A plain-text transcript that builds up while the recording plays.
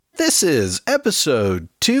This is episode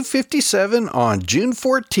 257 on June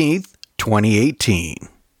 14th, 2018.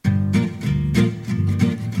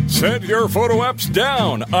 Set your photo apps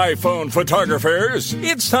down, iPhone photographers.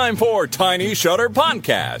 It's time for Tiny Shutter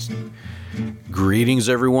Podcast. Greetings,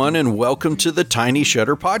 everyone, and welcome to the Tiny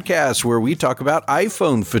Shutter Podcast, where we talk about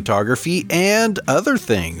iPhone photography and other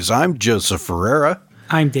things. I'm Joseph Ferreira.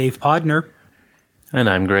 I'm Dave Podner. And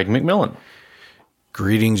I'm Greg McMillan.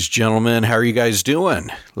 Greetings, gentlemen. How are you guys doing?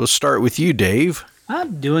 Let's start with you, Dave.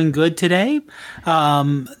 I'm doing good today.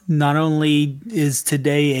 Not only is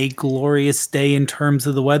today a glorious day in terms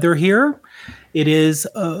of the weather here, it is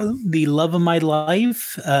the love of my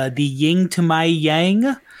life, the yin to my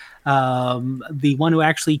yang, the one who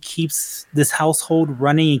actually keeps this household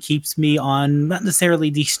running and keeps me on, not necessarily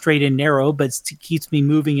the straight and narrow, but keeps me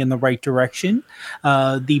moving in the right direction.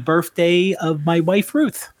 The birthday of my wife,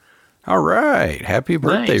 Ruth. All right. Happy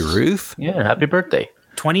birthday, Nice. Ruth. Yeah, happy birthday.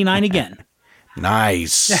 29 again.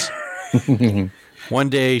 Nice. One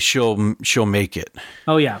day she'll make it.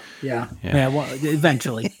 Oh, yeah. Well,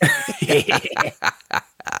 eventually.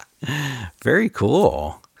 Very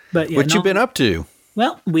cool. But yeah, What you been up to?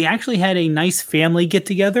 Well, we actually had a nice family get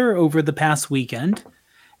together over the past weekend,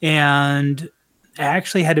 and I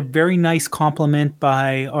actually had a very nice compliment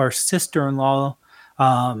by our sister-in-law.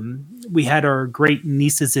 We had our great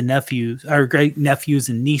nieces and nephews, our great nephews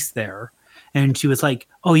and niece there, and she was like,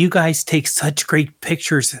 "Oh, you guys take such great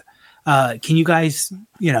pictures. Can you guys,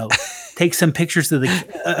 take some pictures of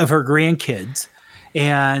her grandkids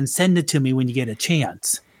and send it to me when you get a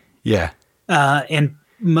chance?" Yeah. It's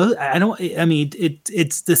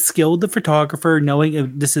the skill of the photographer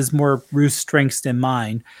knowing this is more Ruth's strengths than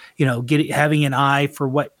mine. Having an eye for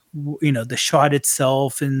what the shot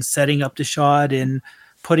itself and setting up the shot and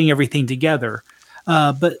putting everything together.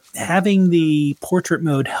 But having the portrait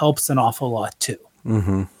mode helps an awful lot too.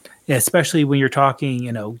 Mm-hmm. Especially when you're talking,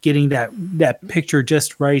 getting that picture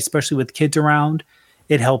just right, especially with kids around.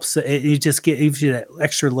 It helps. It just gives you that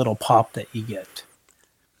extra little pop that you get.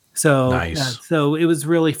 So, nice. So it was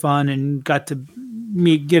really fun, and got to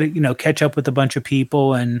catch up with a bunch of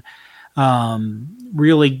people, and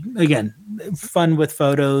really, again, fun with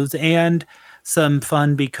photos and some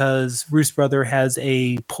fun because Ruth's brother has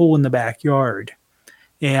a pool in the backyard,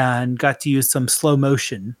 and got to use some slow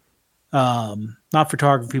motion, not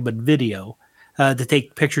photography but video, to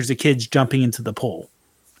take pictures of kids jumping into the pool.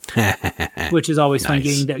 Which is always fun,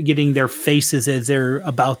 getting their faces as they're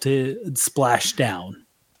about to splash down.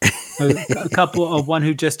 A couple of one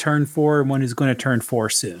who just turned 4 and one who's going to turn 4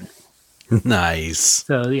 soon. Nice.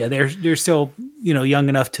 So yeah, they're still young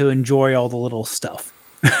enough to enjoy all the little stuff.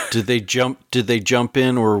 Did they jump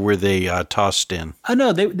in, or were they tossed in? Oh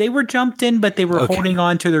no, they were jumped in, but they were holding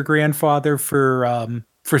on to their grandfather for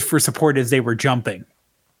support as they were jumping.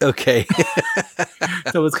 Okay.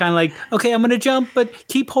 So it's kind of like, okay, I'm going to jump, but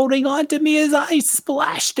keep holding on to me as I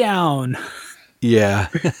splash down. Yeah.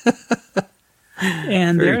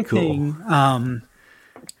 And Very the other cool. thing,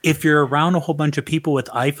 if you're around a whole bunch of people with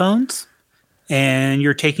iPhones and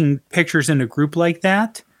you're taking pictures in a group like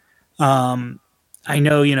that, I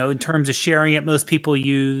know, in terms of sharing it, most people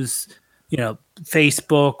use,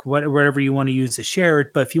 Facebook, whatever you want to use to share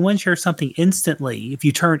it. But if you want to share something instantly, if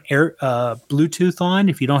you turn Bluetooth on,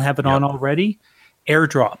 if you don't have it on already,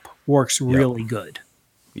 AirDrop works really good.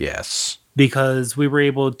 Yes. Because we were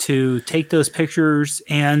able to take those pictures,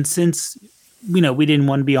 and since we didn't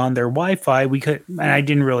want to be on their Wi-Fi, and I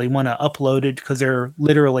didn't really want to upload it because they're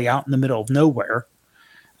literally out in the middle of nowhere.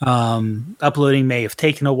 Uploading may have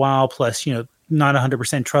taken a while, plus not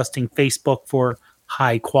 100% trusting Facebook for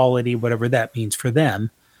high quality, whatever that means for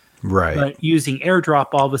them. Right. But using AirDrop,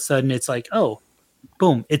 all of a sudden it's like, oh,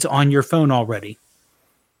 boom, it's on your phone already.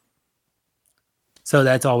 So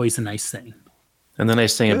that's always a nice thing. And the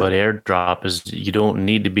nice thing about AirDrop is you don't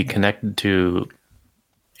need to be connected to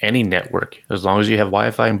any network. As long as you have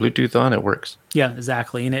Wi-Fi and Bluetooth on, it works. Yeah,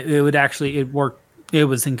 exactly. And it worked. It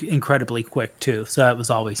was incredibly quick too. So that was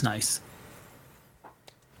always nice.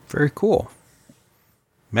 Very cool.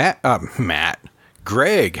 Matt,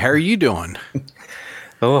 Greg, how are you doing?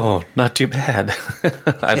 Oh, not too bad.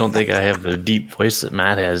 I don't think I have the deep voice that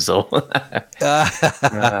Matt has, though.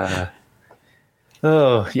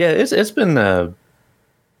 It's been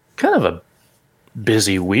kind of a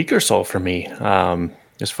busy week or so for me,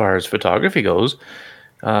 as far as photography goes.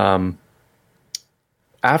 After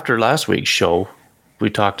last week's show, we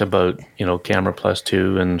talked about, Camera Plus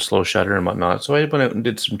 2 and slow shutter and whatnot. So I went out and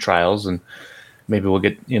did some trials, and maybe we'll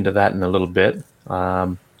get into that in a little bit.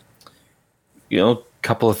 A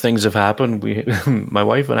couple of things have happened. My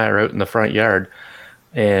wife and I are out in the front yard,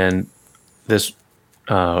 and this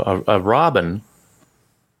a robin.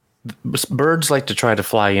 Birds like to try to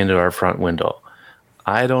fly into our front window.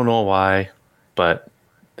 I don't know why, but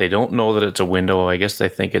they don't know that it's a window. I guess they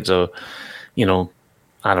think it's a,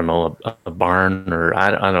 I don't know, a barn or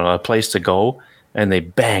I don't know, a place to go. And they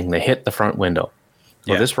hit the front window.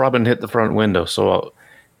 Well, this robin hit the front window, so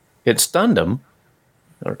it stunned him.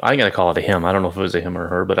 Or I'm going to call it a him. I don't know if it was a him or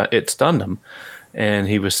her, but it stunned him. And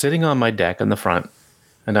he was sitting on my deck in the front.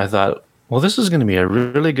 And I thought, well, this is going to be a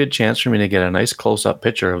really good chance for me to get a nice close-up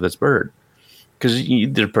picture of this bird. Because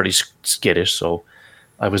they're pretty skittish, so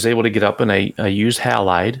I was able to get up and I used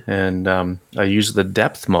halide and I used the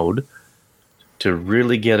depth mode to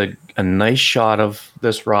really get a nice shot of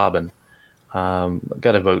this robin.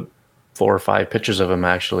 Got about 4 or 5 pictures of him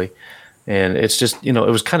actually. And it's just, it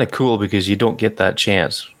was kind of cool because you don't get that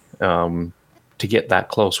chance to get that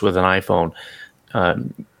close with an iPhone.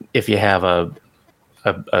 If you have a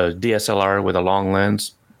DSLR with a long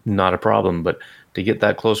lens, not a problem. But to get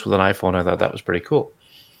that close with an iPhone, I thought that was pretty cool.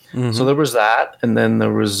 Mm-hmm. So there was that. And then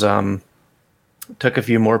there was, took a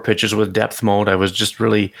few more pictures with depth mode. I was just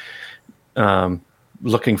really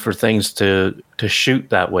looking for things to shoot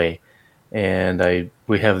that way. And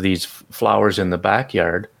we have these flowers in the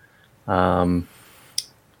backyard. The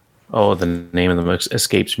name of them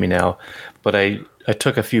escapes me now. But I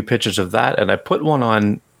took a few pictures of that and I put one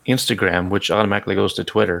on Instagram, which automatically goes to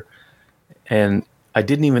Twitter. And I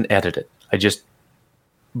didn't even edit it. I just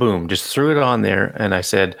threw it on there. And I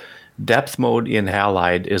said, depth mode in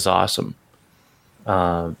halide is awesome.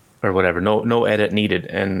 Or whatever. No edit needed.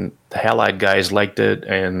 And the halide guys liked it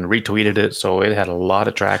and retweeted it. So it had a lot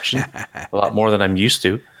of traction, a lot more than I'm used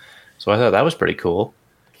to. So I thought that was pretty cool.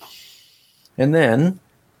 And then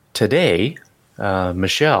today,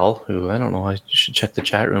 Michelle, who I don't know, I should check the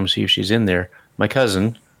chat room, see if she's in there. My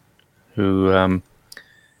cousin, who,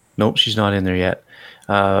 nope, she's not in there yet.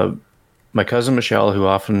 My cousin Michelle, who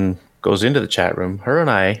often goes into the chat room, her and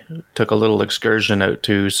I took a little excursion out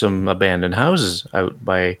to some abandoned houses out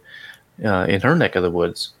by in her neck of the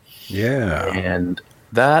woods. Yeah. And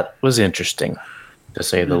that was interesting, to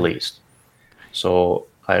say the least. So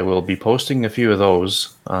I will be posting a few of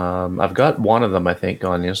those. I've got one of them, I think,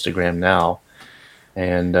 on Instagram now.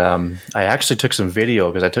 And I actually took some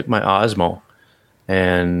video because I took my Osmo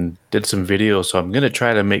and did some video. So I'm going to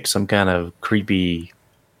try to make some kind of creepy,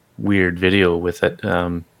 weird video with it.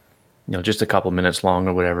 Just a couple minutes long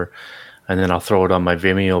or whatever. And then I'll throw it on my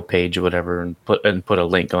Vimeo page or whatever and put a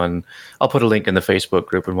link on. I'll put a link in the Facebook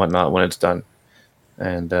group and whatnot when it's done.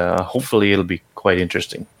 And hopefully it'll be quite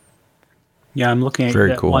interesting. Yeah, I'm looking at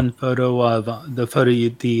that cool. One photo of the photo,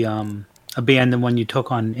 the abandoned one you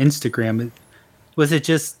took on Instagram. Was it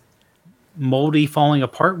just moldy falling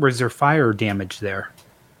apart? Was there fire damage there?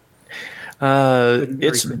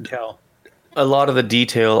 It's tell. A lot of the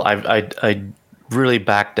detail. I really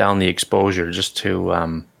backed down the exposure just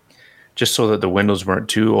to just so that the windows weren't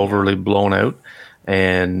too overly blown out.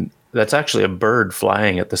 And that's actually a bird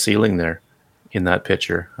flying at the ceiling there in that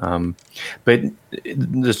picture. But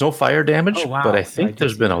there's no fire damage. Oh, wow. But I think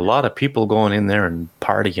there's been a lot of people going in there and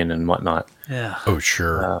partying and whatnot. Yeah. Oh,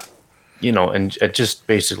 sure. And just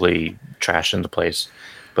basically trashing the place.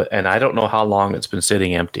 And I don't know how long it's been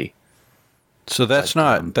sitting empty. So that's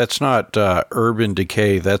not urban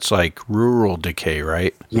decay. That's like rural decay,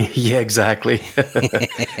 right? Yeah, exactly.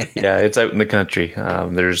 Yeah, it's out in the country.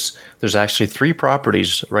 There's actually 3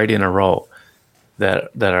 properties right in a row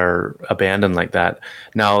that are abandoned like that.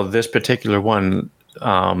 Now, this particular one,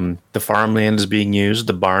 the farmland is being used.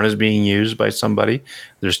 The barn is being used by somebody.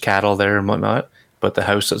 There's cattle there and whatnot. But the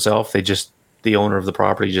house itself, the owner of the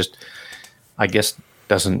property just, I guess,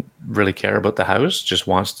 doesn't really care about the house, just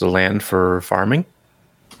wants the land for farming.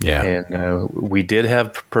 Yeah. And we did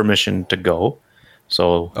have permission to go.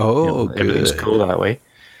 So everything's cool that way.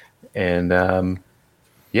 And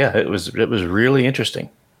it was really interesting.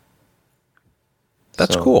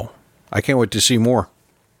 That's cool. I can't wait to see more.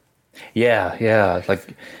 Yeah.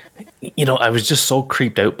 Like, I was just so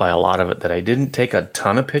creeped out by a lot of it that I didn't take a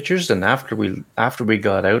ton of pictures. And after we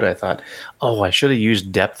got out, I thought, I should have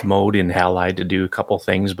used depth mode in halide to do a couple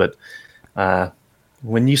things. But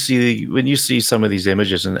when you see some of these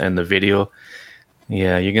images and the video,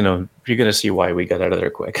 yeah, you're gonna see why we got out of there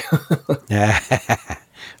quick. Yeah,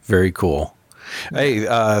 very cool. Hey,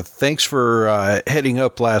 thanks for heading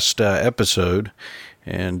up last episode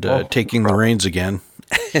and taking the reins again.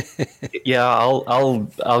 Yeah,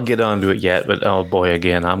 I'll get onto it yet, but oh boy,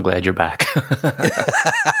 again, I'm glad you're back.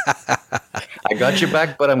 I got your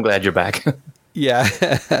back, but I'm glad you're back. Yeah.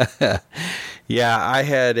 Yeah, I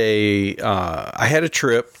had a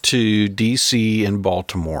trip to DC and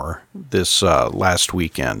Baltimore this last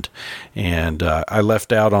weekend, and I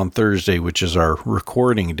left out on Thursday, which is our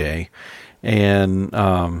recording day, and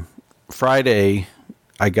Friday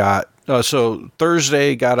I got. So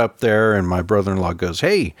Thursday got up there, and my brother-in-law goes,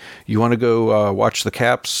 "Hey, you want to go watch the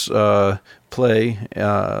Caps play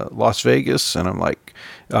Las Vegas?" And I'm like,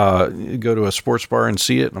 "Go to a sports bar and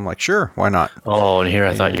see it?" And I'm like, "Sure, why not?" Oh, and here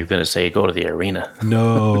I thought you were going to say go to the arena.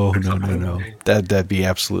 No. That'd be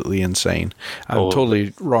absolutely insane. I'm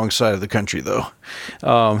totally wrong side of the country, though.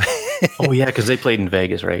 Oh, yeah, because they played in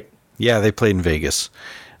Vegas, right? Yeah, they played in Vegas.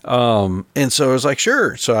 And so I was like,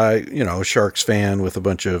 sure. So I, Sharks fan with a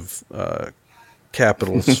bunch of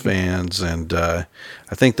Capitals fans, and I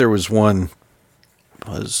think there was one.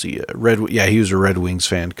 Was he a Red? Yeah, he was a Red Wings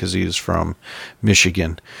fan because he was from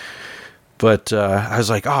Michigan. But I was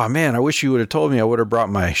like, oh man, I wish you would have told me. I would have brought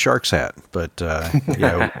my Sharks hat. But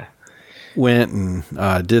yeah, went and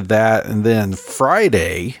did that, and then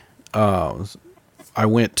Friday I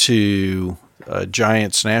went to a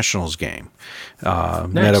Giants Nationals game.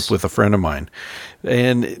 Met up with a friend of mine,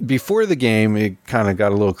 and before the game, it kind of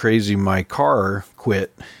got a little crazy. My car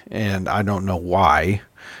quit, and I don't know why.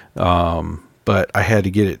 But I had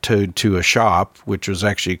to get it towed to a shop, which was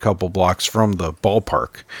actually a couple blocks from the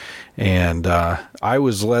ballpark. And I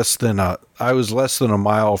was less than a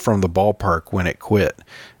mile from the ballpark when it quit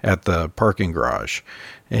at the parking garage,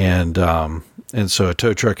 and so a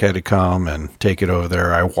tow truck had to come and take it over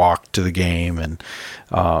there. I walked to the game, and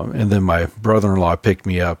then my brother-in-law picked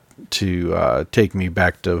me up to take me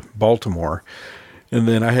back to Baltimore. And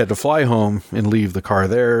then I had to fly home and leave the car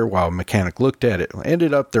there while a mechanic looked at it.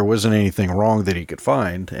 Ended up there wasn't anything wrong that he could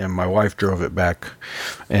find, and my wife drove it back.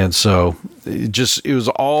 And so it was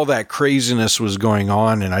all that craziness was going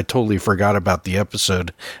on, and I totally forgot about the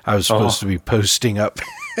episode I was supposed to be posting up.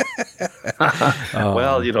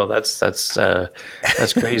 Well, that's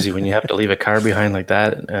crazy when you have to leave a car behind like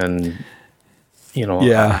that, and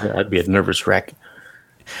yeah, I'd be a nervous wreck.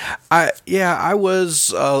 I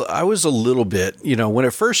was a little bit, when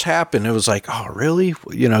it first happened, it was like, oh, really?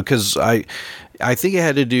 Because I think it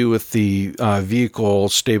had to do with the vehicle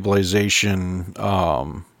stabilization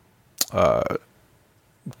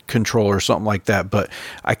control or something like that. But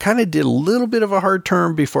I kind of did a little bit of a hard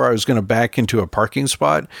turn before I was going to back into a parking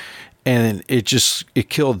spot, and it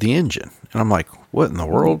killed the engine. And I'm like, what in the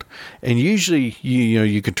world? And usually,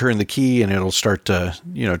 you can turn the key and it'll start to,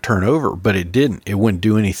 turn over, but it didn't. It wouldn't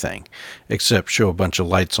do anything except show a bunch of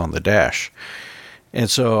lights on the dash. And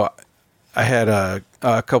so I had a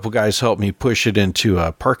couple guys help me push it into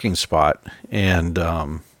a parking spot, and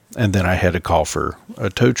then I had to call for a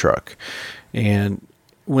tow truck. And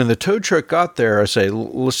when the tow truck got there, I say,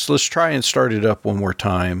 let's try and start it up one more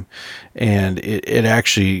time. And it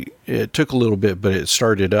actually took a little bit, but it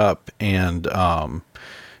started up. And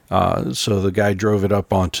so the guy drove it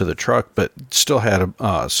up onto the truck, but still had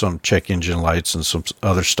some check engine lights and some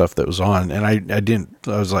other stuff that was on. And I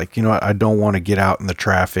was like, I don't want to get out in the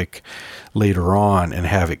traffic later on and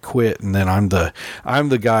have it quit. And then I'm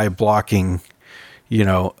the guy blocking,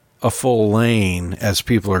 a full lane as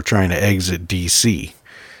people are trying to exit DC.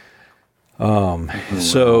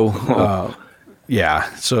 So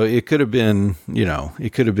it could have been,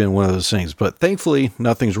 one of those things, but thankfully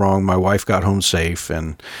nothing's wrong. My wife got home safe,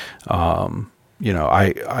 and, I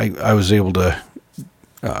was able to,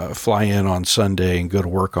 fly in on Sunday and go to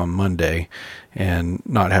work on Monday and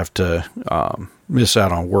not have to, miss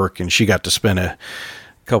out on work. And she got to spend a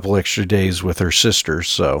couple extra days with her sisters.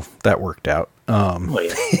 So that worked out.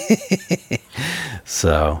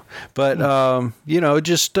 So, but,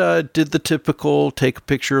 just did the typical take a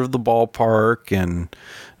picture of the ballpark and,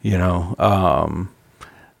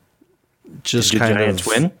 just did kind Giants of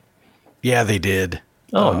win? Yeah, they did.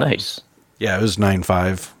 Oh, nice. Yeah, it was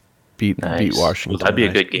 9-5. Beat Washington. Well, that'd be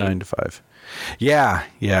a good game. 9-5. Yeah,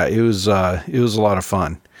 it was a lot of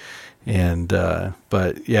fun. And,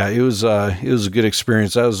 but yeah, it was a good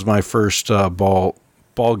experience. That was my first, ball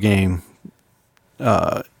game,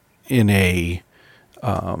 it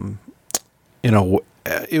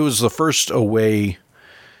was the first away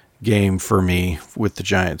game for me with the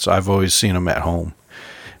Giants. I've always seen them at home.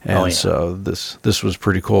 And so this was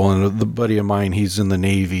pretty cool. And the buddy of mine, he's in the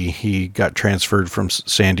Navy. He got transferred from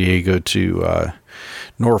San Diego to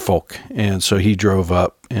Norfolk. And so he drove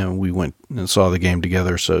up and we went and saw the game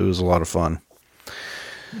together. So it was a lot of fun.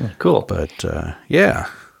 Cool. But yeah.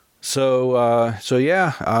 So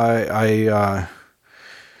yeah, I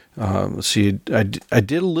let's see, I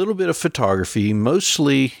did a little bit of photography,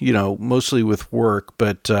 mostly with work,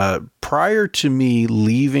 but prior to me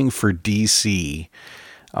leaving for DC,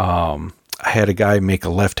 I had a guy make a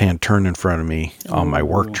left-hand turn in front of me on my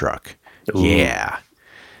work truck. Ooh.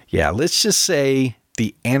 Yeah, let's just say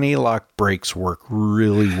the anti-lock brakes work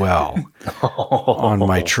really well on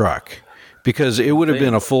my truck, because it would have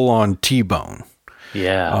been a full-on T-bone.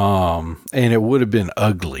 Yeah. And it would have been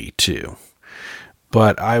ugly too.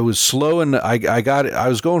 But I was slow, and I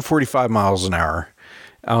was going 45 miles an hour.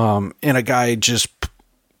 And a guy just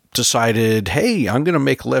decided, hey, I'm going to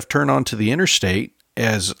make a left turn onto the interstate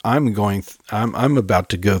as I'm about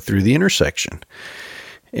to go through the intersection.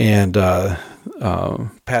 And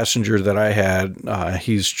passenger that I had,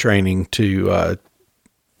 he's training to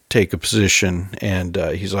take a position, and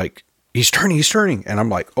he's like, he's turning. And I'm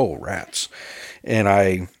like, oh, rats. And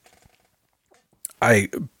I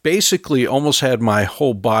basically almost had my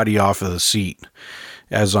whole body off of the seat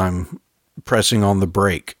as I'm pressing on the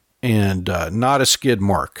brake, and not a skid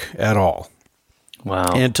mark at all.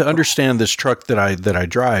 Wow. And to understand this truck that I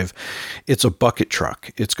drive, it's a bucket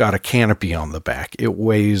truck. It's got a canopy on the back. It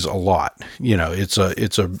weighs a lot. It's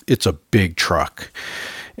a big truck.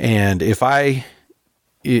 And if I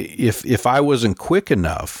wasn't quick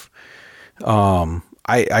enough,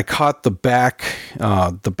 I caught the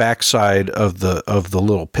backside of the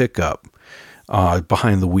little pickup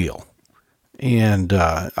behind the wheel, and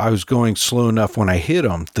I was going slow enough when I hit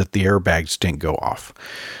them that the airbags didn't go off.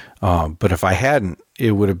 But if I hadn't,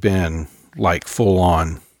 it would have been like full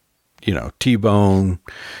on, T-bone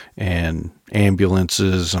and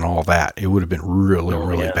ambulances and all that. It would have been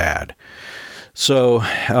really bad. So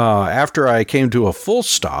after I came to a full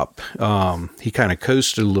stop, he kind of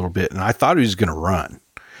coasted a little bit, and I thought he was going to run.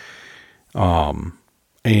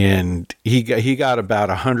 And he got about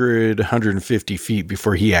 150 feet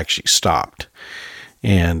before he actually stopped.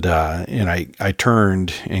 And I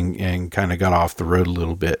turned and kind of got off the road a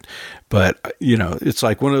little bit. But, it's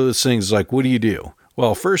like one of those things, like, what do you do?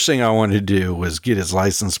 Well, first thing I wanted to do was get his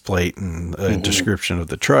license plate and a description of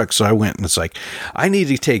the truck. So I went, and it's like, I need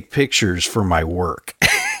to take pictures for my work.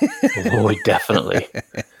 Oh, definitely.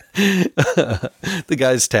 The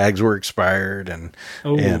guy's tags were expired, and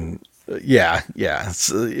yeah.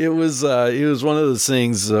 So it was one of those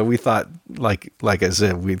things we thought, like I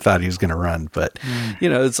said, we thought he was going to run, but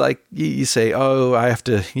it's like you say, oh, I have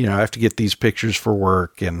to get these pictures for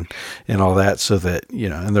work and all that, so that,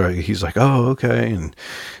 and he's like, oh, okay.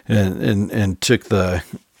 And took the,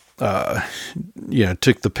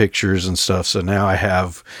 took the pictures and stuff. So now I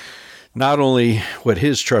have not only what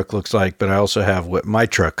his truck looks like, but I also have what my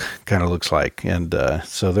truck kind of looks like. And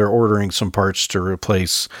so they're ordering some parts to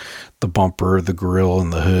replace the bumper, the grill,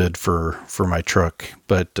 and the hood for my truck.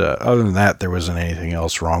 But other than that, there wasn't anything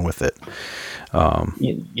else wrong with it.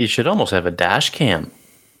 You should almost have a dash cam.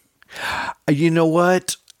 You know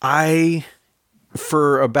what?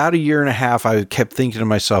 For about a year and a half, I kept thinking to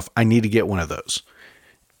myself, I need to get one of those.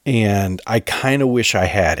 And I kind of wish I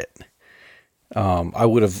had it. I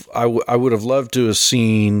would have loved to have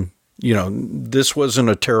seen, this wasn't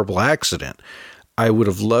a terrible accident. I would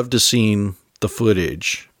have loved to have seen the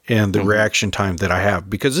footage and the reaction time that I have,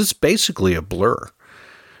 because it's basically a blur.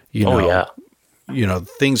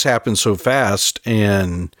 Things happen so fast,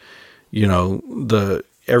 and,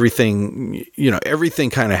 everything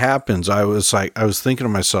kind of happens. I was thinking to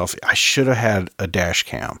myself, I should have had a dash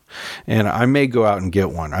cam, and I may go out and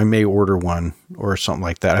get one. I may order one or something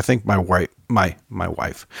like that. I think my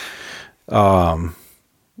wife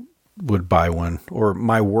would buy one, or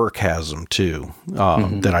my work has them too,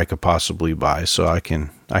 that I could possibly buy. So I can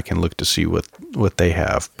look to see what they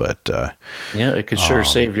have, but, it could sure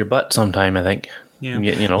save your butt sometime, I think. Yeah.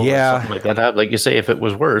 Something like that. Like you say, if it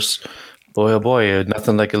was worse, boy, oh boy,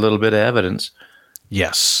 nothing like a little bit of evidence.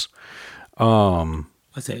 Yes. I'm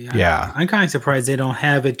kind of surprised they don't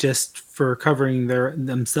have it just for covering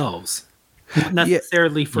themselves. Not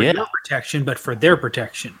necessarily for your protection, but for their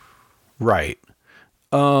protection. Right.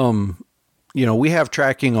 We have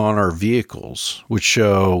tracking on our vehicles, which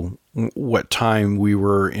show what time we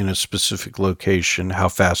were in a specific location, how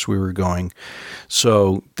fast we were going.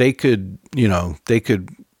 So they could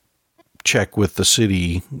check with the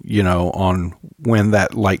city, on when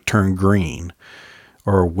that light turned green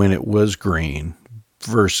or when it was green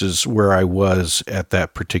versus where I was at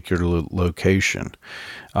that particular location.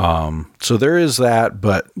 So there is that,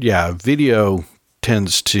 but video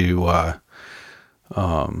tends to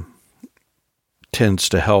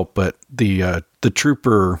help, but the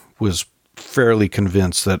trooper was fairly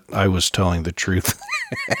convinced that I was telling the truth.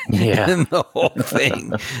 Yeah. in the whole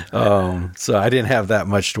thing. So I didn't have that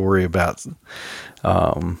much to worry about.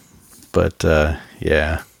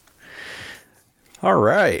 Yeah. All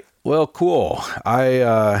right. Well, cool.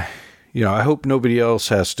 I hope nobody else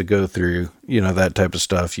has to go through, that type of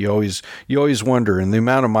stuff. You always wonder, and the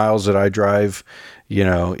amount of miles that I drive,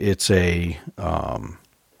 it's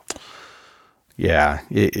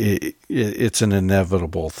it's an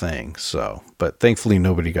inevitable thing. So, but thankfully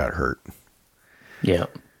nobody got hurt. Yeah.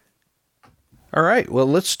 All right. Well,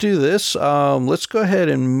 let's do this. Let's go ahead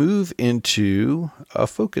and move into a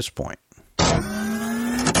focus point.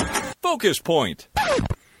 Focus point.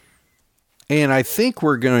 And I think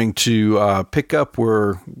we're going to pick up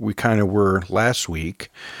where we kind of were last week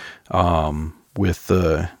with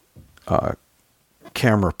the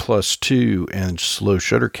Camera Plus 2 and slow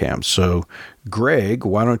shutter cam. So, Greg,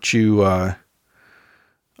 why don't you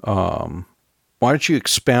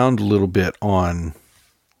expound a little bit on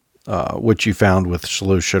what you found with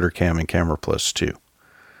slow shutter cam and Camera Plus 2?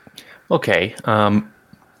 Okay.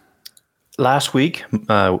 Last week,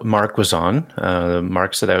 Mark was on,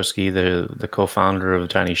 Mark Sadowski, the co-founder of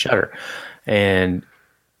Tiny Shutter, and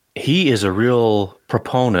he is a real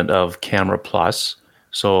proponent of Camera Plus,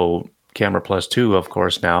 so Camera Plus 2, of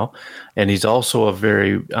course, now, and he's also a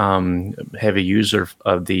very heavy user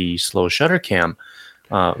of the slow shutter cam,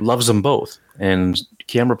 loves them both, and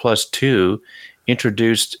Camera Plus 2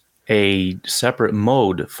 introduced a separate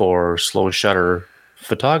mode for slow shutter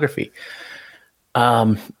photography.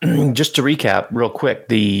 Just to recap real quick,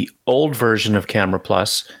 the old version of Camera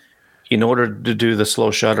Plus, in order to do the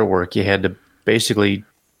slow shutter work, you had to basically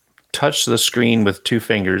touch the screen with two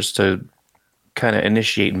fingers to kind of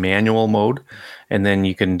initiate manual mode. And then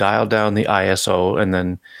you can dial down the ISO and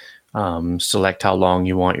then select how long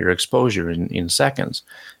you want your exposure in seconds.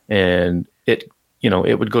 And it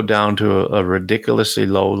would go down to a ridiculously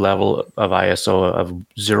low level of ISO of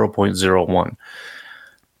 0.01.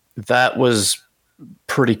 That was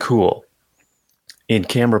pretty cool. In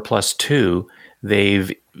Camera Plus 2,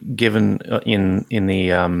 they've given in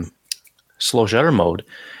the slow shutter mode,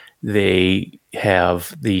 they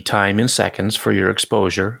have the time in seconds for your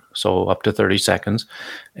exposure, so up to 30 seconds,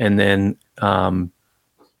 and then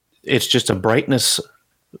it's just a brightness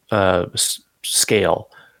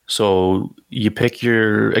scale. So you pick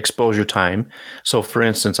your exposure time. So for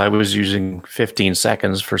instance, I was using 15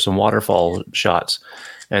 seconds for some waterfall shots,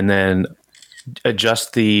 and then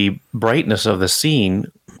adjust the brightness of the scene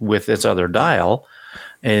with its other dial.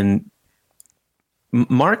 And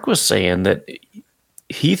Mark was saying that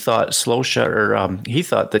he thought slow shutter, he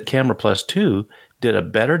thought that Camera Plus 2 did a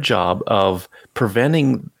better job of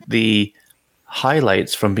preventing the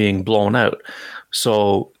highlights from being blown out.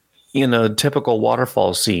 So in a typical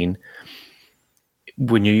waterfall scene,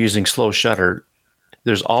 when you're using slow shutter,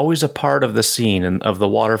 there's always a part of the scene and of the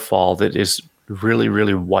waterfall that is really,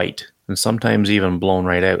 really white, and sometimes even blown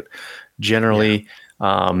right out. Generally,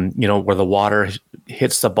 where the water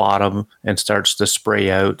hits the bottom and starts to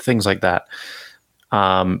spray out, things like that.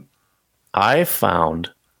 I found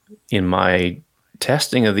in my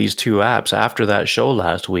testing of these two apps after that show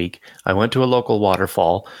last week, I went to a local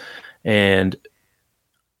waterfall, and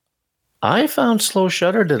I found slow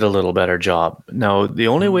shutter did a little better job. Now, the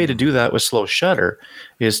only way to do that with slow shutter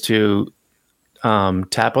is to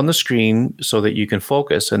tap on the screen so that you can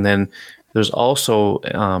focus. And then there's also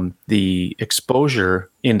the exposure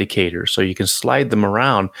indicator. So you can slide them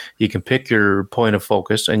around. You can pick your point of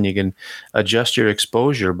focus, and you can adjust your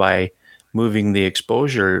exposure by moving the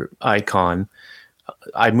exposure icon.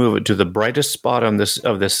 I move it to the brightest spot on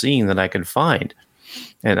of the scene that I can find.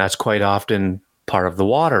 And that's quite often part of the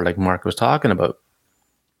water, like Mark was talking about.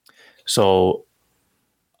 So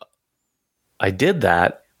I did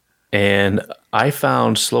that, and I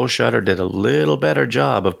found slow shutter did a little better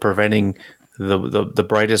job of preventing the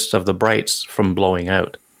brightest of the brights from blowing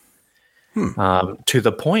out. To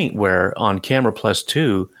the point where on Camera Plus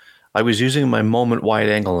 2, I was using my Moment wide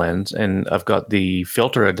angle lens, and I've got the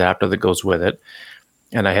filter adapter that goes with it.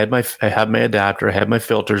 And I had my adapter, I had my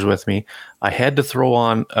filters with me. I had to throw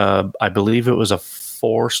on, I believe it was a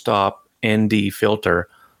 4-stop ND filter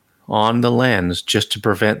on the lens just to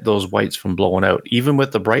prevent those whites from blowing out, even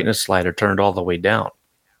with the brightness slider turned all the way down.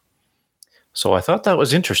 So I thought that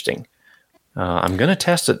was interesting. I'm going to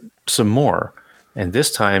test it some more. And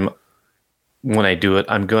this time, when I do it,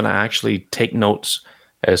 I'm going to actually take notes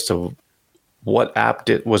as to what app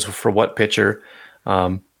was for what picture,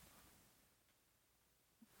 what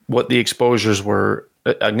the exposures were.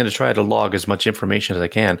 I'm going to try to log as much information as I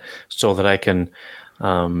can so that I can,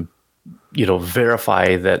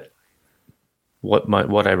 verify that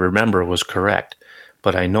what I remember was correct.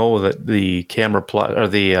 but I know that the Camera Plus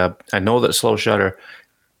or I know that Slow Shutter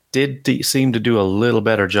did seem to do a little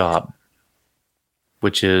better job,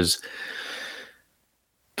 which is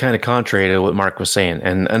kind of contrary to what Mark was saying.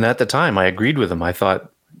 And at the time, I agreed with him. I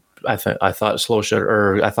thought Slow Shutter,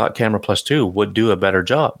 or I thought Camera Plus 2 would do a better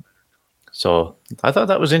job. So I thought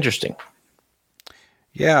that was interesting.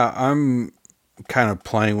 Yeah, I'm kind of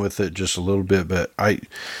playing with it just a little bit, but I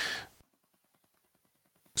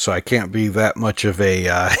can't be that much of a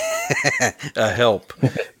a help.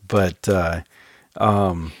 But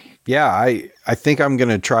yeah, I think I'm going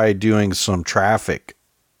to try doing some traffic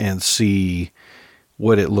and see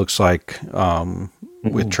what it looks like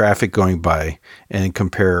with traffic going by, and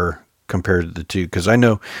compare the two, because I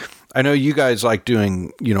know you guys like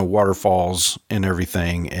doing, waterfalls and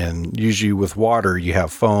everything, and usually with water you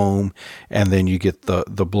have foam, and then you get the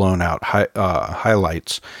blown out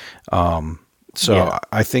highlights. So yeah.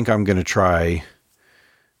 I think I'm going to try,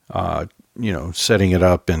 setting it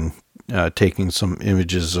up and taking some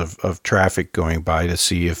images of traffic going by to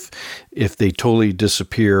see if they totally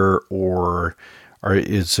disappear, or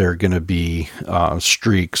is there going to be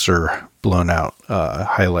streaks or blown out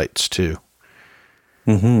highlights too.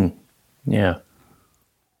 Yeah.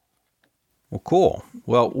 Well, cool.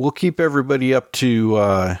 Well, we'll keep everybody up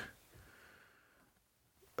to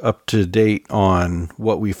date on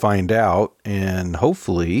what we find out, and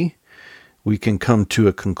hopefully we can come to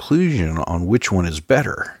a conclusion on which one is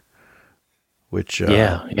better. Which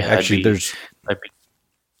actually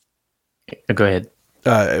go ahead.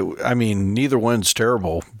 I mean, neither one's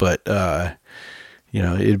terrible, but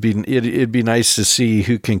it'd be nice to see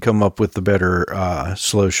who can come up with the better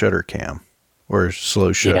slow shutter cam or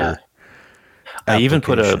slow shutter. I even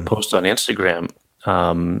put a post on Instagram.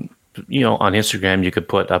 On Instagram you could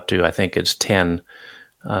put up to, I think it's 10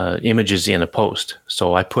 images in a post.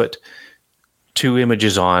 So I put 2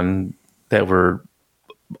 images on that were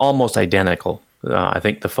almost identical. I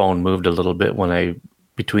think the phone moved a little bit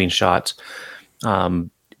between shots.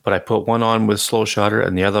 But I put one on with slow shutter,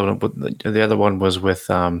 and the other one was with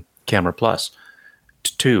Camera Plus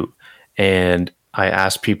 2. And I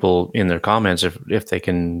asked people in their comments if they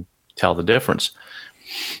can tell the difference.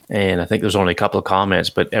 And I think there's only a couple of comments,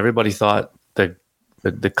 but everybody thought the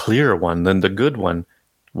clearer one, then the good one,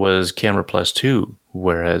 was Camera Plus 2,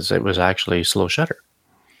 whereas it was actually slow shutter.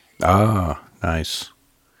 Ah, nice.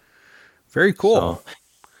 Very cool.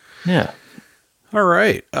 So, yeah. All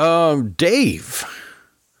right. Dave,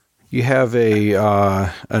 you have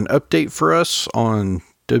an update for us on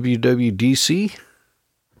WWDC?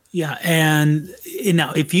 Yeah, and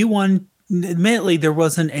if you want, admittedly, there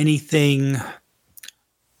wasn't anything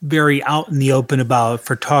very out in the open about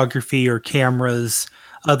photography or cameras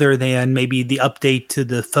other than maybe the update to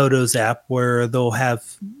the Photos app, where they'll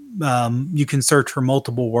have you can search for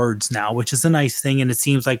multiple words now, which is a nice thing, and it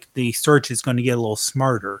seems like the search is going to get a little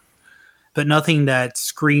smarter. But nothing that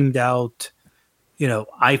screamed out,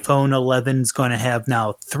 iPhone 11 is going to have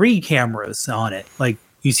now 3 cameras on it, like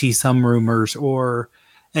you see some rumors, or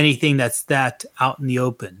anything that's that out in the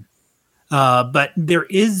open. But there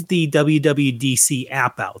is the WWDC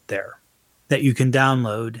app out there that you can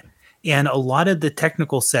download, and a lot of the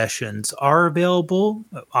technical sessions are available,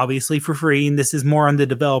 obviously for free, and this is more on the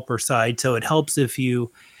developer side, so it helps if you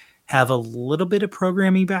have a little bit of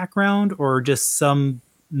programming background or just some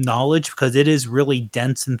knowledge, because it is really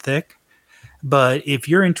dense and thick. But if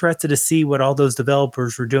you're interested to see what all those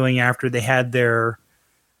developers were doing after they had their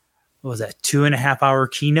 2.5 hour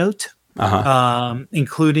keynote,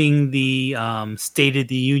 including the State of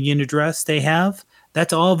the Union address they have,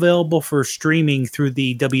 that's all available for streaming through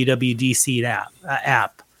the WWDC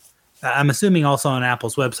app. I'm assuming also on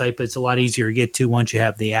Apple's website, but it's a lot easier to get to once you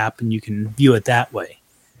have the app and you can view it that way.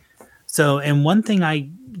 So, and one thing I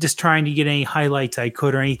just trying to get any highlights I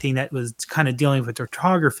could, or anything that was kind of dealing with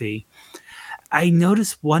photography, I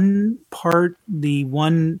noticed one part, the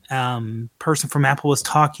one person from Apple was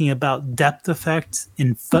talking about depth effects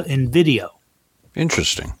in video.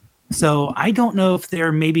 Interesting. So I don't know if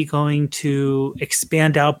they're maybe going to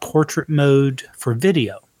expand out portrait mode for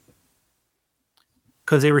video,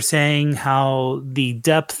 because they were saying how the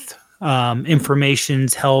depth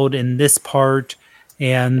information's held in this part,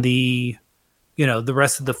 and the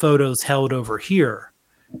rest of the photos held over here.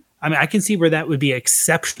 I mean, I can see where that would be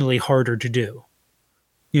exceptionally harder to do,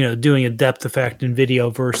 doing a depth effect in video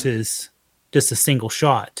versus just a single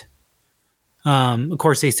shot. Of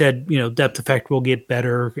course, they said, depth effect will get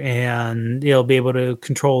better, and they'll be able to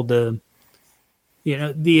control the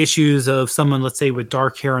issues of someone, let's say, with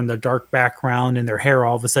dark hair and the dark background, and their hair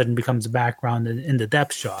all of a sudden becomes a background in the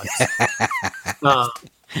depth shots.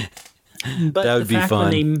 But That the would be fact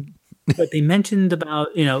when fun. but they mentioned about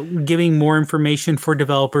giving more information for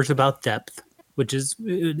developers about depth, which is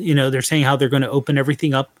they're saying how they're going to open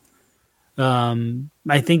everything up.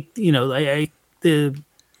 I think the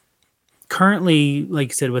currently, like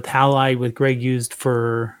I said, with Halide, with Greg used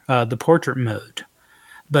for the portrait mode,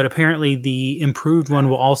 but apparently the improved one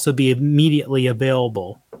will also be immediately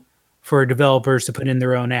available for developers to put in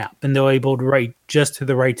their own app, and they'll be able to write just to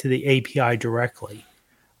the API directly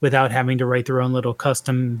without having to write their own little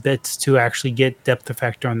custom bits to actually get depth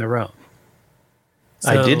effect on their own.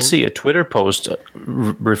 I did So- see a Twitter post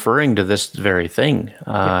referring to this very thing.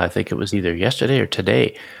 I think it was either yesterday or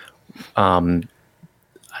today.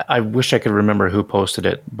 I wish I could remember who posted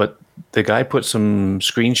it, but the guy put some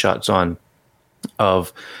screenshots on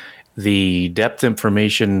of the depth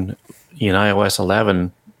information in iOS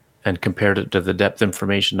 11 and compared it to the depth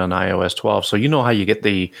information on iOS 12. So you know how you get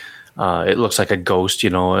the it looks like a ghost,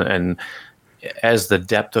 and as the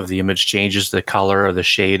depth of the image changes, the color or the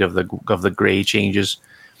shade of the gray changes.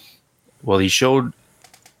 Well, he showed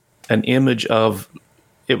an image of,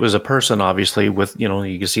 it was a person, obviously, with, you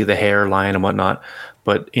can see the hairline and whatnot.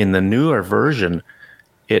 But in the newer version,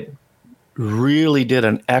 it really did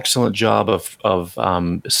an excellent job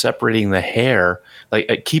of separating the hair,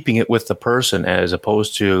 like keeping it with the person as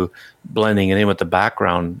opposed to blending it in with the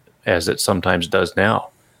background as it sometimes does now.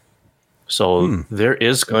 So there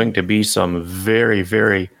is going to be some very,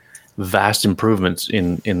 very vast improvements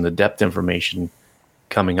in the depth information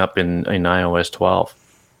coming up in iOS 12.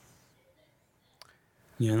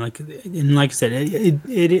 Yeah, like I said,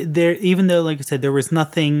 there, even though, like I said, there was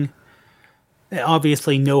nothing,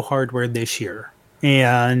 obviously no hardware this year,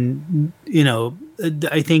 and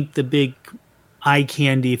I think the big eye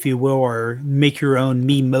candy, if you will, are make your own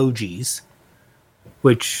memojis,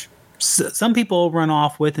 which some people run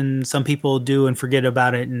off with, and some people do and forget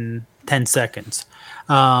about it in 10 seconds.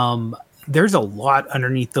 There's a lot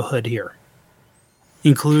underneath the hood here,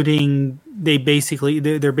 including they're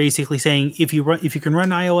basically saying if you can run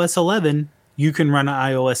iOS 11, you can run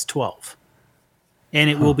iOS 12, and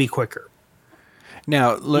it will be quicker.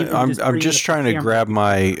 Now, I'm just trying to grab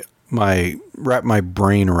wrap my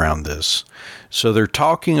brain around this. So they're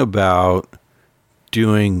talking about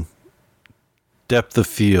doing depth of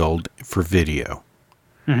field for video.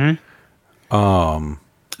 At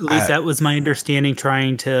least that was my understanding.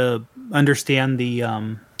 Trying to understand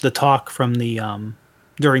the talk from the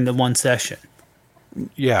during the one session.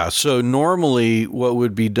 Yeah. So normally, what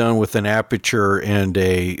would be done with an aperture and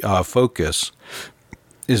a focus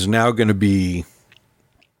is now going to be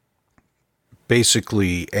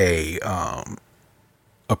basically a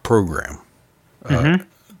program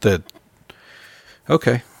that.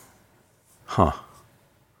 Okay. Huh.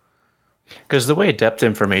 Because the way depth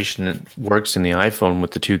information works in the iPhone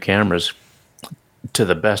with the two cameras, to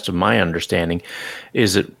the best of my understanding,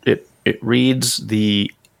 is it reads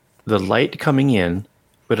the light coming in,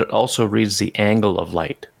 but it also reads the angle of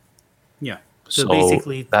light. Yeah. So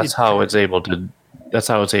basically, that's how it's able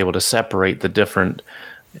to separate the different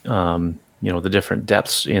the different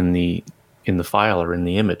depths in the file or in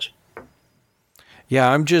the image. Yeah,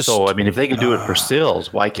 I'm just. So I mean, if they can do it for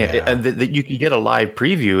stills, why can't? Yeah. And you can get a live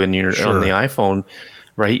preview on the iPhone,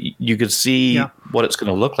 right? You could see what it's going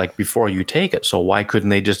to look like before you take it. So why couldn't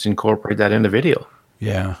they just incorporate that into video?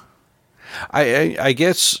 Yeah, I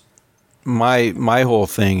guess my whole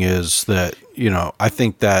thing is that I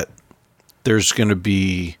think that there's going to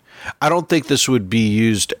be. I don't think this would be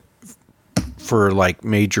used for like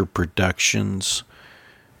major productions.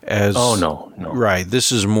 No. Right.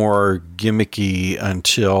 This is more gimmicky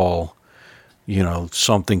until,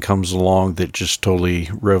 something comes along that just totally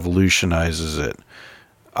revolutionizes it.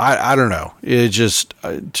 I don't know. It just,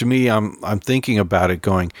 to me, I'm thinking about it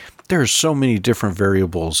going, there's so many different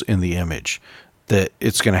variables in the image that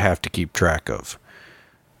it's going to have to keep track of.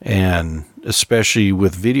 And especially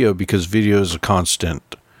with video, because video is a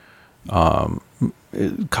constant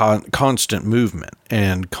movement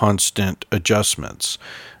and constant adjustments.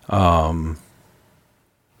 I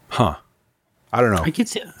don't know. I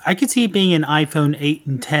could see it being an iPhone 8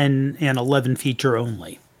 and 10 and 11 feature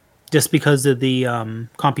only, just because of the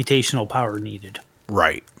computational power needed.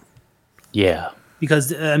 Right. Yeah.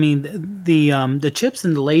 Because I mean the chips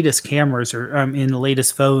in the latest cameras or in the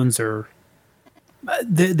latest phones are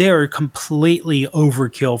they are completely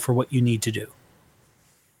overkill for what you need to do.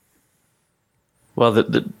 Well,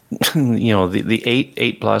 the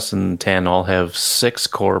 8 Plus, and 10 all have 6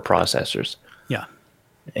 core processors. Yeah.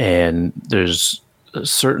 And there's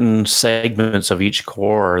certain segments of each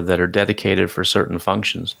core that are dedicated for certain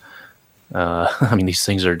functions. I mean, these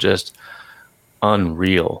things are just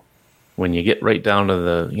unreal when you get right down to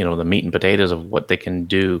the meat and potatoes of what they can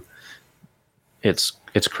do, it's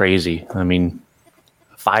crazy. I mean,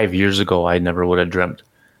 5 years ago, I never would have dreamt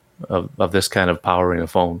of this kind of power in a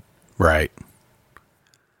phone. Right.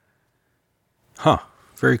 Huh.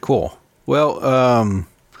 Very cool. Well,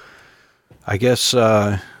 I guess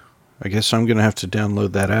I'm going to have to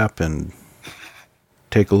download that app and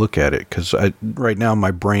take a look at it, because right now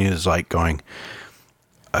my brain is like going,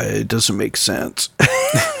 it doesn't make sense.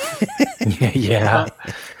 Yeah.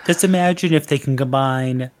 Just imagine if they can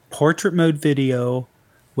combine portrait mode video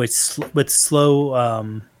with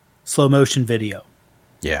slow motion video.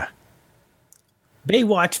 Yeah.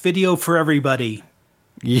 Baywatch video for everybody.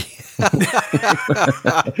 Yeah.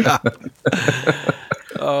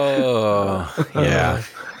 Oh, yeah.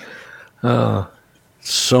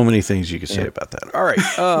 So many things you could say about that. All right.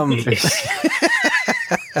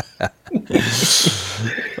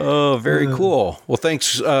 Oh, very cool. Well,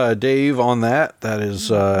 thanks, Dave, on that. That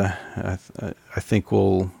is, I think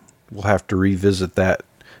we'll have to revisit that,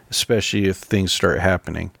 especially if things start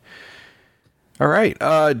happening. All right.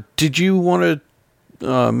 Did you want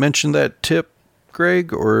to mention that tip,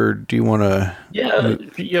 Greg, or do you want to? Yeah,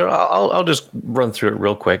 I'll just run through it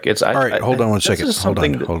real quick. All right. Hold on one second. Hold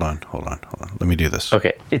on. Let me do this.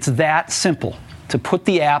 Okay. It's that simple to put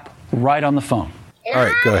the app right on the phone. All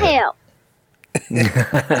right. Go ahead.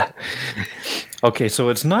 Okay, so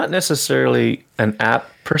it's not necessarily an app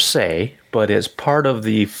per se, but it's part of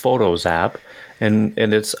the Photos app, and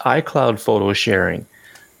it's iCloud photo sharing.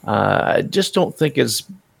 I just don't think it's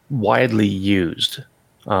widely used.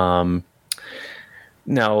 Now,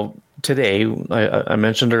 today, I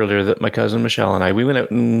mentioned earlier that my cousin Michelle and we went out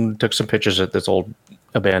and took some pictures at this old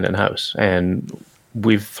abandoned house, and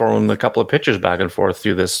we've thrown a couple of pictures back and forth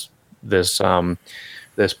through this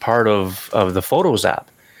part of the Photos app.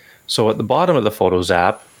 So at the bottom of the Photos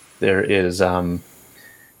app, there is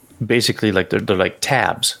basically like they're like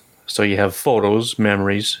tabs. So you have photos,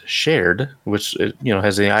 memories, shared, which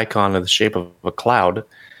has the icon of the shape of a cloud,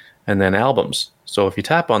 and then albums. So if you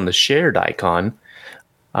tap on the shared icon,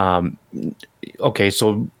 okay,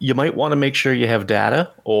 so you might want to make sure you have data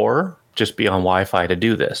or just be on Wi-Fi to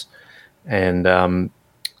do this. And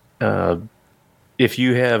if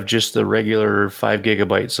you have just the regular 5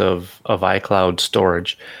 gigabytes of iCloud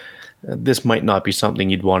storage, this might not be something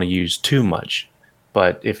you'd want to use too much.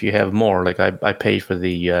 But if you have more, like I pay for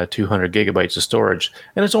the 200 gigabytes of storage,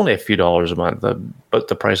 and it's only a few dollars a month, but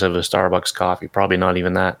the price of a Starbucks coffee, probably not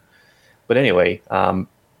even that. But anyway,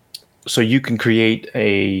 so you can create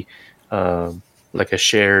a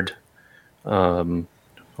shared,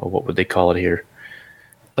 what would they call it here?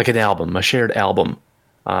 Like an album, a shared album.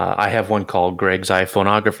 I have one called Greg's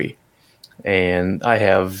iPhoneography, and I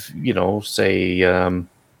have, looks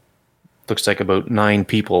like about 9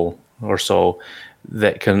 people or so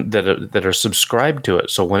that are subscribed to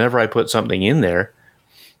it. So whenever I put something in there,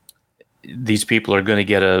 these people are going to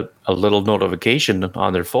get a little notification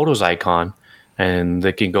on their Photos icon, and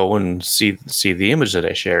they can go and see the image that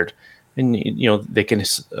I shared. And they can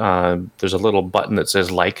there's a little button that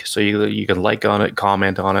says like, so you can like on it,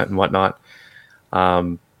 comment on it, and whatnot.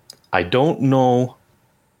 I don't know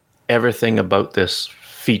everything about this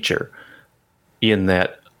feature, in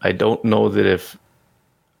that I don't know that if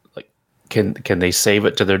can they save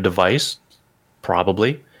it to their device?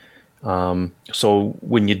 Probably. So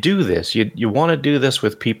when you do this, you want to do this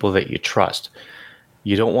with people that you trust.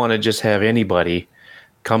 You don't want to just have anybody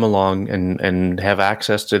come along and have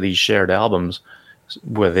access to these shared albums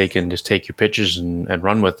where they can just take your pictures and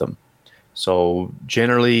run with them. So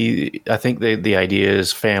generally, I think the idea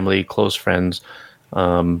is family, close friends,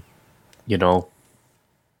 because you don't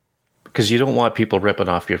want people ripping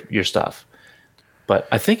off your stuff. But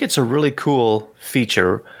I think it's a really cool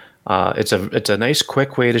feature. It's a nice,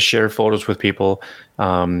 quick way to share photos with people.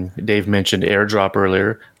 Dave mentioned AirDrop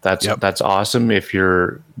earlier. That's awesome if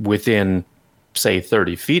you're within, say,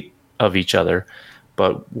 30 feet of each other.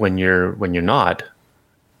 But when you're not,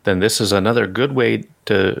 then this is another good way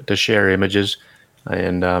to share images,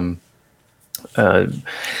 and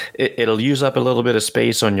it'll use up a little bit of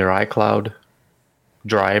space on your iCloud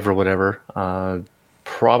drive or whatever.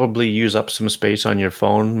 Probably use up some space on your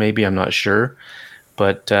phone, maybe, I'm not sure,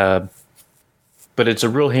 but it's a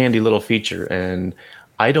real handy little feature, and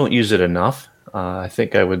I don't use it enough. I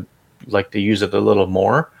think I would like to use it a little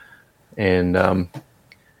more, and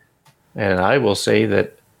I will say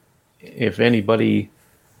that if anybody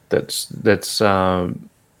that's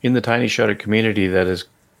in the Tiny Shutter community that is,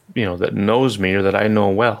 that knows me or that I know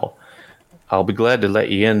well, I'll be glad to let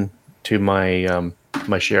you in to my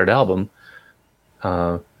my shared album.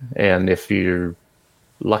 And if you're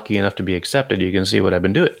lucky enough to be accepted, you can see what I've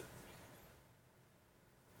been doing.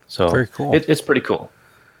 So Very cool. It's pretty cool.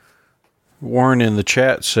 Warren in the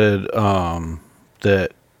chat said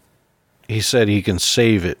that he said he can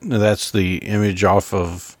save it. That's the image off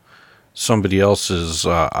of somebody else's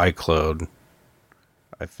iCloud,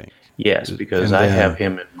 I think. Yes, because I have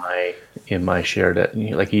him in my shared,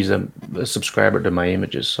 like he's a subscriber to my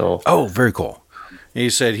images. So very cool. He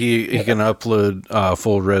said he can upload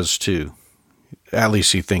full res too. At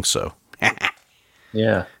least he thinks so.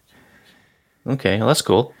 Yeah. Okay, well, that's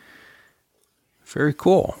cool. Very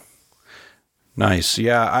cool. Nice.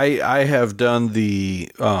 Yeah, I have done the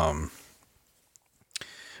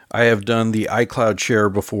iCloud share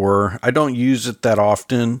before. I don't use it that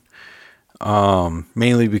often,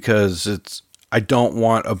 mainly because I don't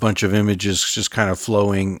want a bunch of images just kind of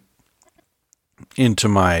flowing into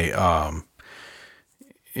my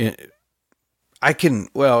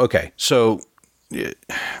so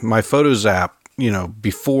my Photos app,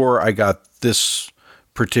 before I got this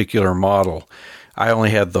particular model, I only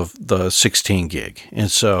had the 16 gig.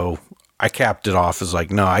 And so I capped it off as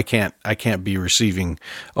like, no, I can't be receiving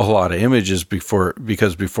a lot of images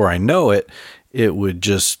because before I know it, it would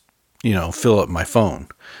just, fill up my phone.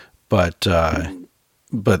 But I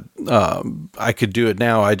could do it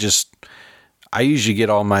now. I usually get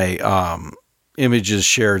all my, images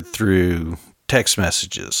shared through text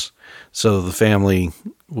messages. So the family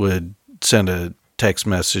would send a text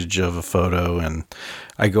message of a photo and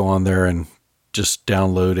I go on there and just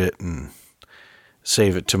download it and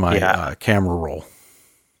save it to my camera roll.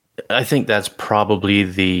 I think that's probably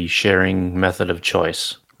the sharing method of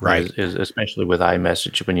choice, right? Is especially with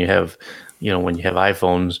iMessage when you have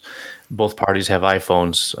iPhones, both parties have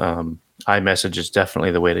iPhones. iMessage is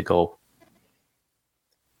definitely the way to go.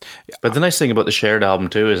 But the nice thing about the shared album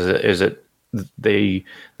too is that the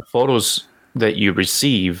photos that you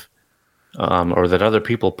receive or that other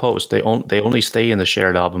people post, they only stay in the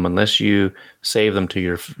shared album unless you save them to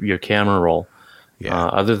your camera roll. Yeah.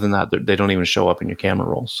 Other than that, they don't even show up in your camera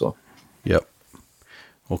roll. So, yep.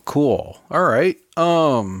 Well, cool. All right.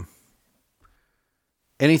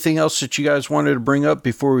 Anything else that you guys wanted to bring up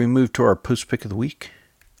before we move to our post pick of the week?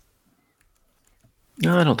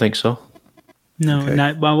 No, I don't think so. No, okay.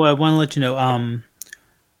 I want to let you know,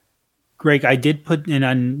 Greg, I did put in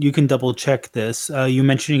on, you can double check this. You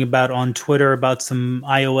mentioning about on Twitter about some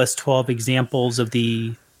iOS 12 examples of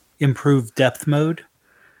the improved depth mode.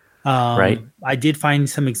 Right. I did find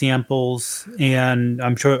some examples, and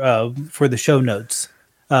I'm sure for the show notes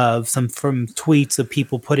of some from tweets of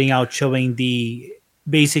people putting out showing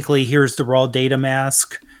basically here's the raw data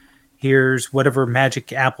mask, here's whatever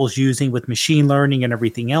magic Apple's using with machine learning and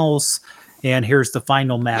everything else, and here's the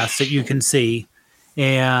final mask that you can see.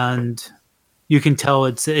 And you can tell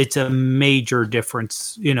it's a major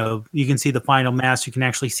difference. You can see the final mask. You can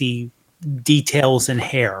actually see details in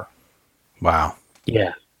hair. Wow.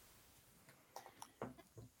 Yeah.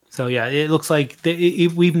 So yeah, it looks like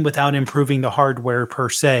even without improving the hardware per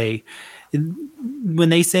se, when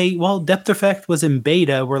they say, well, depth effect was in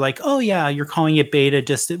beta, we're like, oh yeah, you're calling it beta.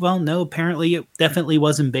 No, apparently it definitely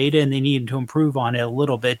wasn't beta, and they needed to improve on it a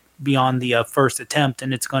little bit beyond the first attempt.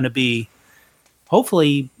 And it's going to be,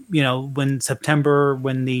 hopefully, when the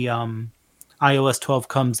iOS 12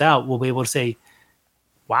 comes out, we'll be able to say,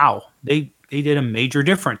 wow, they did a major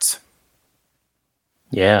difference.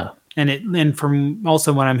 Yeah. And from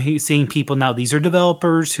also when I'm seeing people now, these are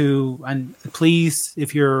developers who, and please,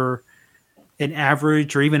 if you're an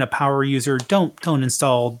average or even a power user, don't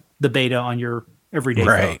install the beta on your everyday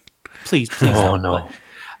phone. Please don't. No.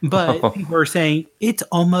 But people are saying it's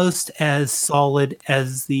almost as solid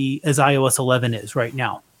as iOS 11 is right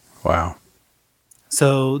now. Wow.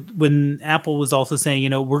 So when Apple was also saying,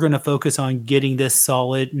 we're going to focus on getting this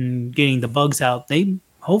solid and getting the bugs out, they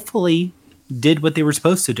hopefully did what they were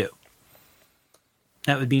supposed to do.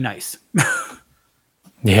 That would be nice.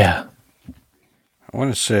 Yeah. I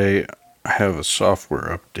want to say I have a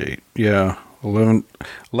software update. Yeah.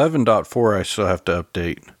 11.4 I still have to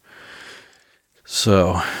update.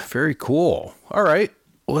 So, very cool. All right.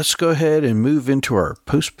 Let's go ahead and move into our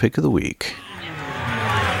post pick of the week.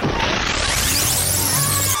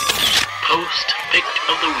 Post pick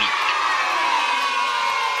of the week.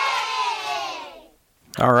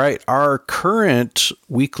 All right. Our current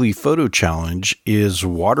weekly photo challenge is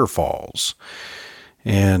waterfalls.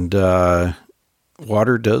 And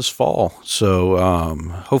water does fall. So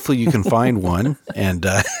hopefully you can find one and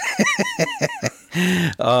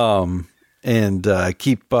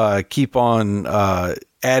keep on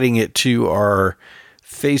adding it to our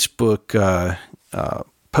Facebook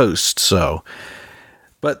post. So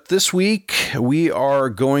But this week we are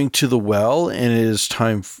going to the well, and it is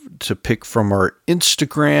time to pick from our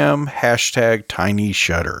Instagram hashtag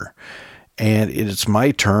TinyShutter. And it is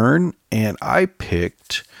my turn, and I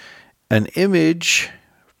picked an image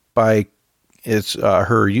by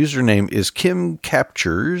her username is Kim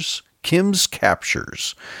Captures, Kim's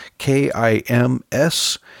Captures,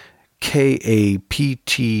 KIMS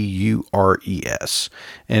KAPTURES,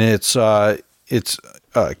 and it's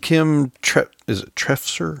Kim is it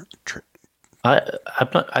Trefser?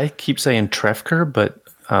 I keep saying Trefker, but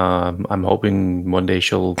I'm hoping one day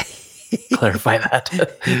she'll clarify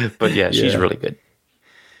that. But yeah, she's really good.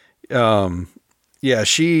 Yeah,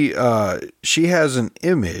 she has an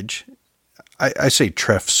image. I say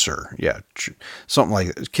Trefser, yeah, something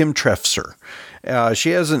like that. Kim Trefser.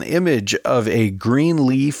 She has an image of a green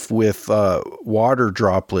leaf with water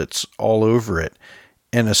droplets all over it,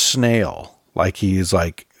 and a snail, like he's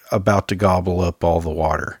like about to gobble up all the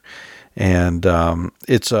water. And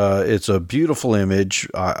it's a beautiful image.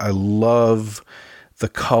 I love the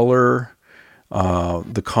color,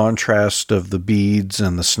 the contrast of the beads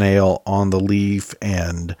and the snail on the leaf,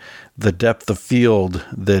 and the depth of field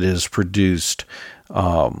that is produced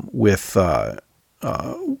within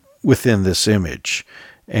this image.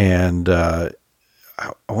 And I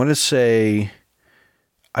want to say,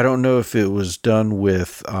 I don't know if it was done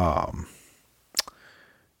with I'm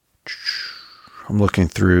looking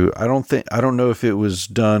through. I don't know if it was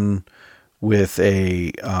done with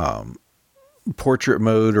a portrait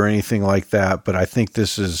mode or anything like that, but I think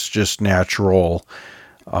this is just natural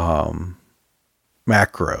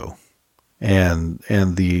macro, and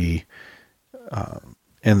the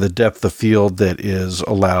depth of field that is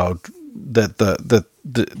allowed,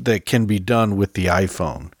 that can be done with the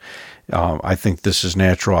iPhone. I think this is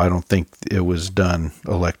natural. I don't think it was done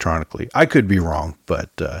electronically. I could be wrong, but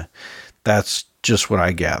that's just what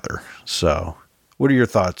I gather. So what are your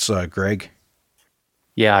thoughts, Greg?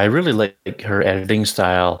 Yeah, I really like her editing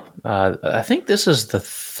style. I think this is the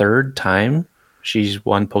third time she's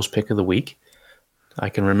won Post Pick of the Week. I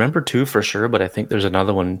can remember two for sure, but I think there's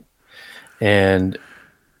another one. And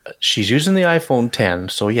she's using the iPhone 10.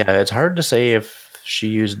 So yeah, it's hard to say if she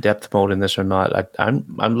used depth mode in this or not.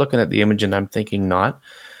 I'm looking at the image and I'm thinking not.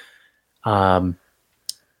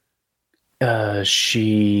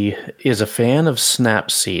 She is a fan of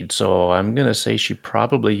Snapseed, so I'm going to say she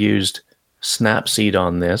probably used Snapseed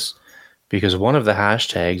on this, because one of the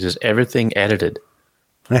hashtags is everything edited,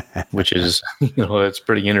 which is, it's a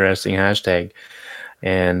pretty interesting hashtag.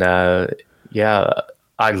 And yeah,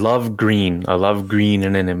 I love green. I love green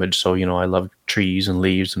in an image. So, I love trees and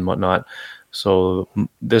leaves and whatnot. So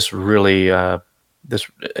this really,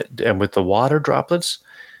 and with the water droplets,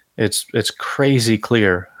 it's crazy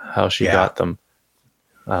clear how she got them.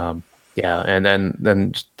 Yeah. And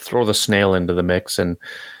then throw the snail into the mix. And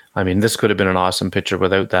I mean, this could have been an awesome picture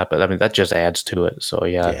without that, but I mean, that just adds to it. So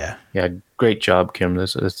yeah. Great job, Kim.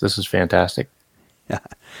 This is fantastic.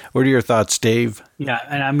 What are your thoughts, Dave? Yeah,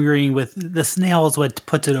 and I'm agreeing with the snail is what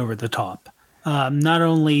puts it over the top. Not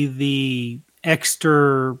only the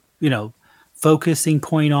extra, focusing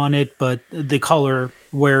point on it, but the color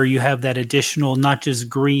where you have that additional, not just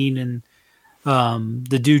green and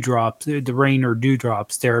the dewdrops, the rain or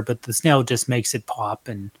dewdrops there, but the snail just makes it pop.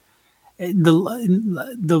 And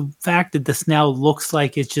the fact that the snail looks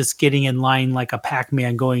like it's just getting in line like a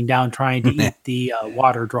Pac-Man going down trying to eat the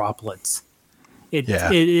water droplets.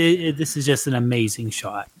 This is just an amazing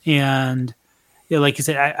shot. And like you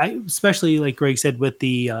said, I especially like Greg said with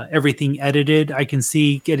the everything edited, I can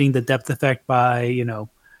see getting the depth effect by,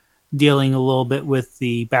 dealing a little bit with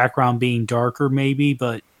the background being darker maybe,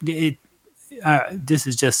 but this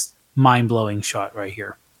is just mind-blowing shot right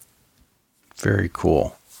here. Very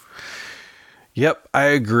cool. Yep, I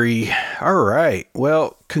agree. All right.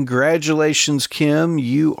 Well, congratulations, Kim.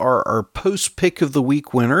 You are our Post Pick of the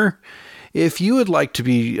Week winner. If you would like to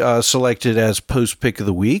be selected as Post Pick of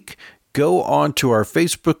the Week, go on to our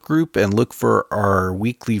Facebook group and look for our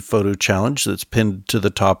weekly photo challenge that's pinned to the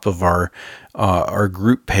top of our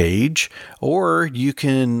group page. Or you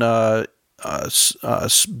can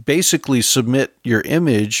basically submit your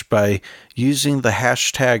image by using the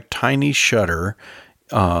hashtag TinyShutter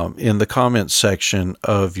in the comments section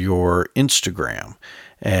of your Instagram.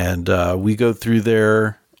 And we go through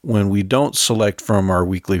there when we don't select from our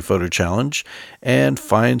weekly photo challenge and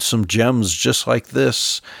find some gems just like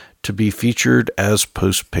this to be featured as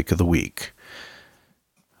Post Pick of the Week.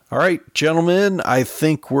 All right, gentlemen, I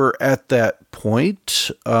think we're at that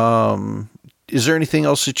point. Is there anything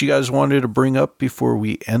else that you guys wanted to bring up before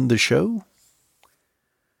we end the show?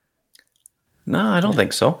 No, I don't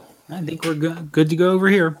think so. I think we're good to go over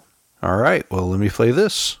here. All right. Well, let me play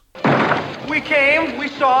this. We came, we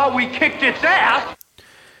saw, we kicked its ass.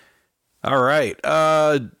 All right.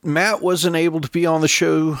 Matt wasn't able to be on the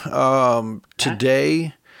show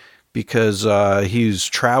today because he's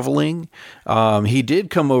traveling. He did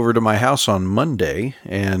come over to my house on Monday,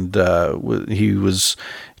 and he was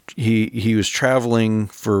traveling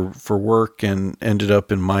for work and ended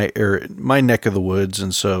up in my neck of the woods,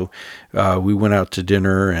 and so we went out to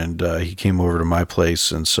dinner, and he came over to my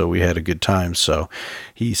place, and so we had a good time. So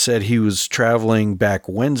he said he was traveling back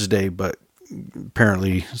Wednesday, but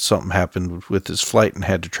apparently something happened with his flight and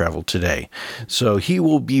had to travel today. So he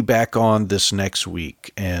will be back on this next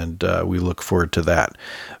week, and we look forward to that.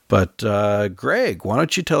 But Greg, why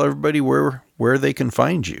don't you tell everybody where they can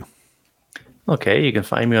find you? Okay, you can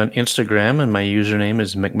find me on Instagram, and my username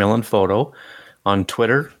is Macmillan Photo. On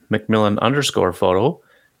Twitter, Macmillan_photo.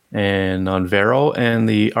 And on Vero and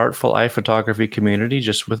the Artful Eye Photography community,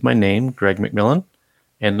 just with my name, Greg Macmillan.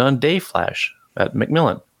 And on Dayflash at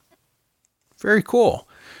Macmillan. Very cool.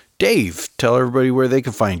 Dave, tell everybody where they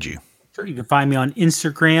can find you. Sure, you can find me on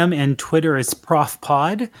Instagram and Twitter as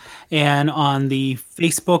ProfPod, and on the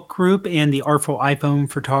Facebook group and the Artful iPhone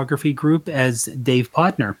Photography group as Dave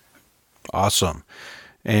Podner. Awesome.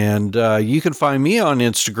 And you can find me on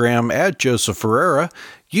Instagram at Joseph Ferreira.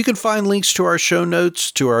 You can find links to our show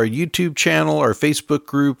notes, to our YouTube channel, our Facebook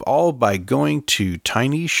group, all by going to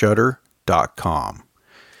tinyshutter.com.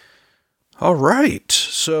 All right.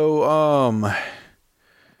 So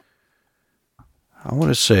I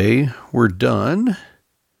want to say we're done.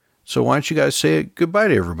 So why don't you guys say goodbye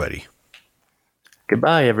to everybody?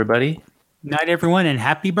 Goodbye, everybody. Night, everyone, and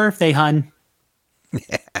happy birthday, hun.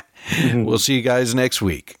 We'll see you guys next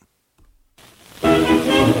week.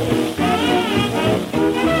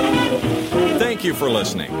 Thank you for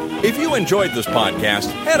listening. If you enjoyed this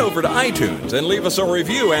podcast, head over to iTunes and leave us a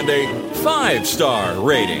review and a 5-star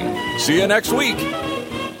rating. See you next week.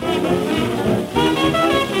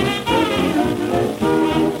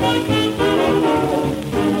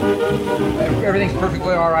 Everything's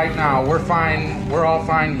perfectly all right now. We're fine. We're all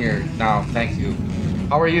fine here now. Thank you.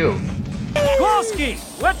 How are you? Kowalski,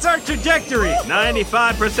 what's our trajectory?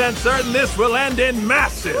 95% certain this will end in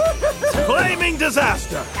massive, flaming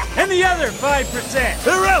disaster. And the other 5%?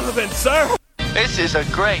 Irrelevant, sir. This is a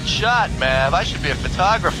great shot, Mav. I should be a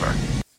photographer.